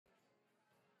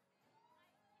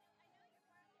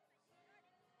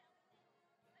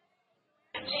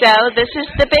So this is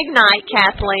the big night,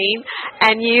 Kathleen,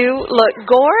 and you look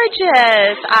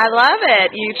gorgeous. I love it.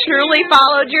 You truly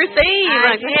followed your theme.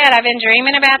 I did. I've been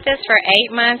dreaming about this for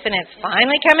 8 months, and it's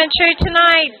finally coming true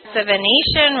tonight. The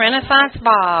Venetian Renaissance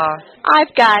Ball.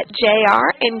 I've got JR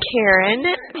and Karen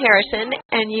Harrison,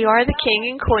 and you are the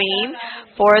king and queen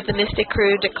for the Mystic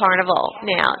Krewe du Carnaval.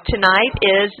 Now, tonight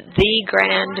is the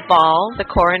grand ball, the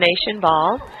coronation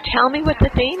ball. Tell me what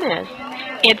the theme is.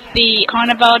 It's the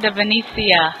Carnevale di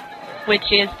Venesia, which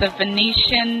is the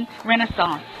Venetian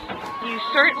Renaissance. You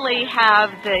certainly have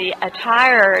the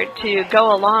attire to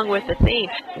go along with the theme.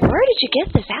 Where did you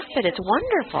get this outfit? It's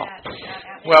wonderful.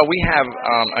 Well, we have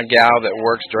a gal that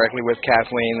works directly with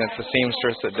Kathleen. That's a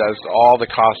seamstress that does all the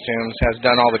costumes, has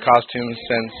done all the costumes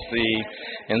since the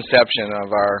inception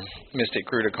of our Mystic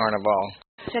Krewe du Carnaval.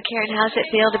 So, Karen, how does it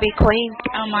feel to be queen?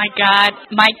 Oh, my God.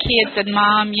 My kids said,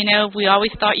 Mom, you know, we always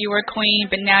thought you were a queen,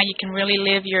 but now you can really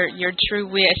live your true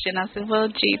wish. And I said, well,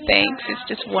 gee, thanks. It's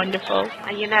just wonderful.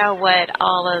 You know what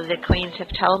all of the queens have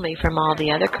told me from all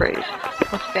the other crews?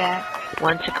 What's that?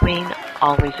 Once a queen,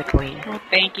 always a queen. Well,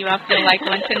 thank you. I feel like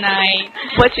one tonight.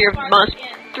 What's your most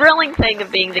thrilling thing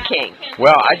of being the king?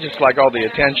 Well, I just like all the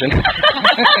attention.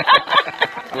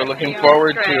 We're looking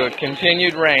forward to a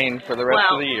continued reign for the rest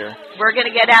of the year. We're going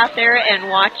to get out there and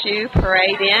watch you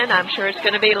parade in. I'm sure it's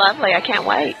going to be lovely. I can't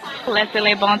wait. Laissez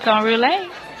les bon temps rouler.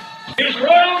 His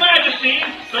Royal Majesty,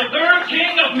 the third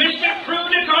King of Mystic Krewe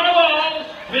du Carnaval,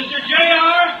 Mr.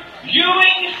 J.R.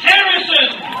 Ewing Harrison.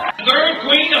 Third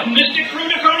Queen of Mystic Krewe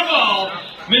du Carnaval,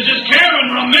 Mrs.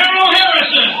 Karen Romero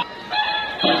Harrison.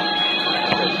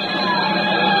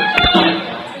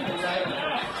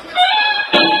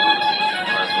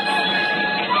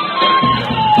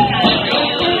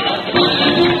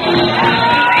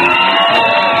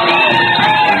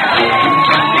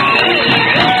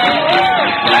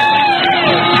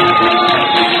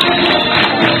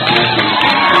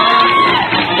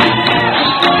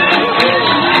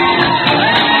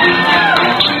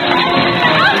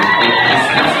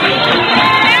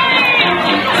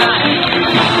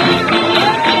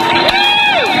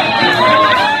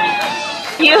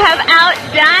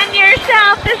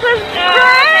 This was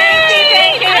great!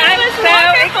 Thank you. I'm so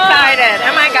excited.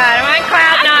 Oh, my God. I'm on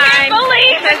cloud nine. I can't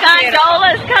believe the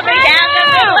gondolas coming down the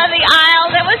middle of the aisle.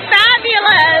 That was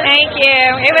fabulous. Thank you.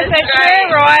 It was a true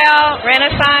royal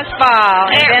Renaissance ball.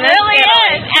 It really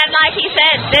is. And like he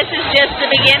said, this is just the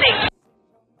beginning.